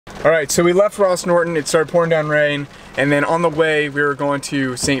All right, so we left Ross Norton, it started pouring down rain, and then on the way we were going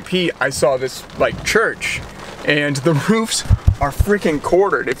to St. Pete, I saw this like church, and the roofs are freaking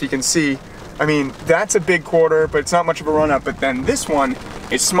quartered, if you can see. I mean, that's a big quarter, but it's not much of a run up, but then this one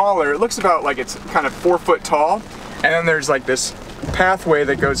is smaller. It looks about like it's kind of 4 foot tall, and then there's like this pathway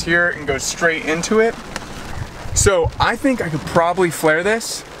that goes here and goes straight into it. So I think I could probably flare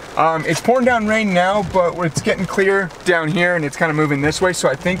this. It's pouring down rain now, but it's getting clear down here and it's kind of moving this way, so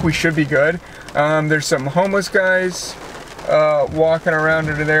I think we should be good. There's some homeless guys walking around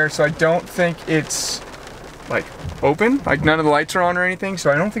under there, so I don't think it's like open, like none of the lights are on or anything, so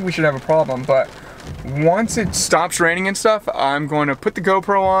I don't think we should have a problem. But once it stops raining and stuff, I'm going to put the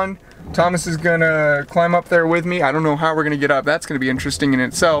GoPro on. Thomas is gonna climb up there with me. I don't know how we're gonna get up. That's gonna be interesting in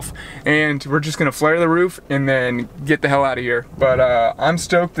itself. And we're just gonna flare the roof and then get the hell out of here. But I'm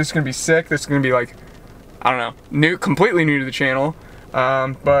stoked. This is gonna be sick. This is gonna be like, I don't know, completely new to the channel.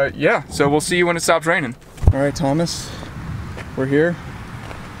 But yeah, so we'll see you when it stops raining. All right, Thomas, we're here.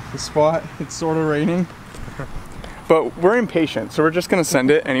 The spot, it's sort of raining. But we're impatient, so we're just gonna send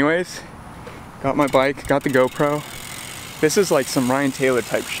it anyways. Got my bike, got the GoPro. This is like some Ryan Taylor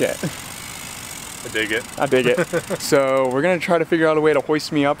type shit. I dig it. I dig it. So we're gonna try to figure out a way to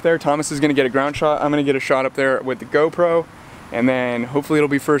hoist me up there. Thomas is gonna get a ground shot. I'm gonna get a shot up there with the GoPro, and then hopefully it'll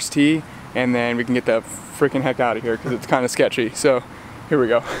be first tee, and then we can get the freaking heck out of here because it's kind of sketchy. So here we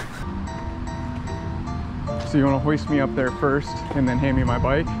go. So you wanna hoist me up there first, and then hand me my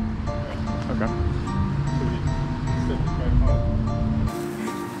bike? Okay.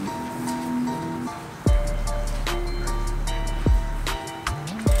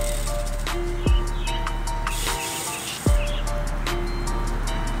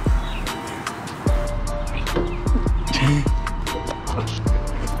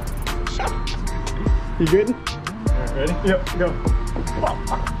 You good? Alright, ready? Yep, go.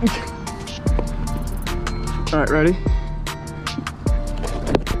 Alright, ready?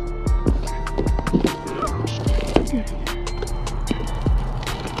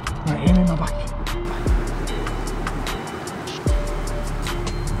 Alright, hand me my bike.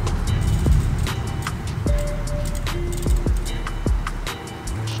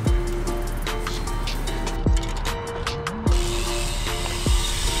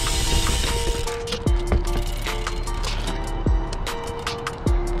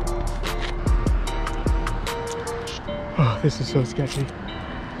 Oh, this is so sketchy.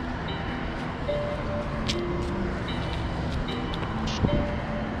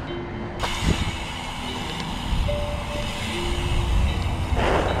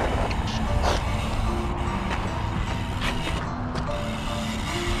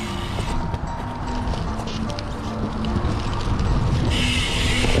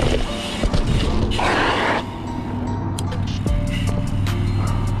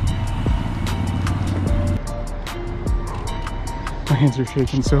 My hands are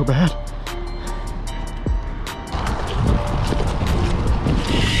shaking so bad.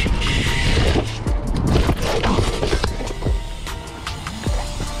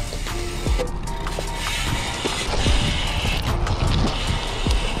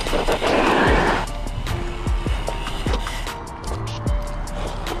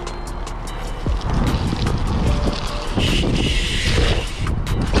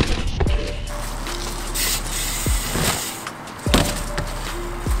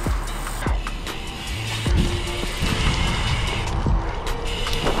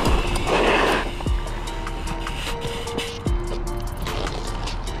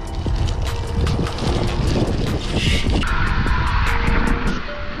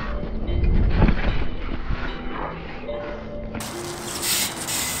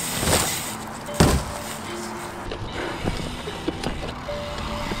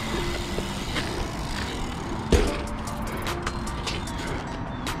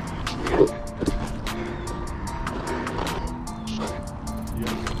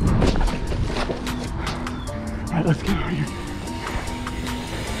 Alright, let's get out of here.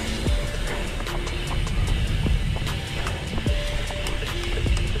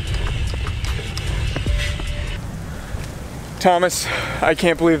 Thomas, I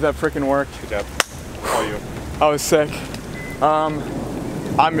can't believe that freaking worked. Good job. All you. I was sick. I'm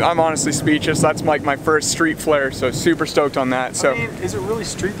honestly speechless. That's like my first street flare, so super stoked on that. So I mean, is it really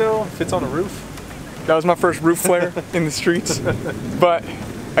street though? If it's on a roof? that was my first roof flare in the streets. But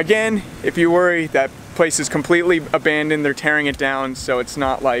again, if you worry, that place is completely abandoned. They're tearing it down, so it's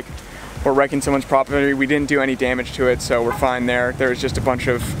not like we're wrecking someone's property. We didn't do any damage to it, so we're fine there. There was just a bunch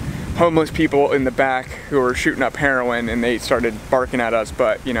of homeless people in the back who were shooting up heroin, and they started barking at us,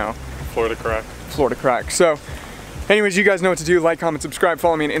 but you know, Florida crack. Florida crack. So Anyways, you guys know what to do. Like, comment, subscribe.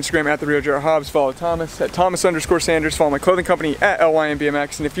 Follow me on Instagram at @TheRealJR Follow Thomas at Thomas_Sanders. Follow my clothing company at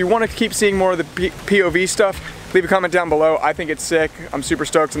LYNBMX. And if you want to keep seeing more of the POV stuff, leave a comment down below. I think it's sick. I'm super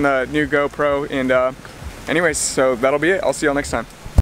stoked on the new GoPro. And anyways, so that'll be it. I'll see y'all next time.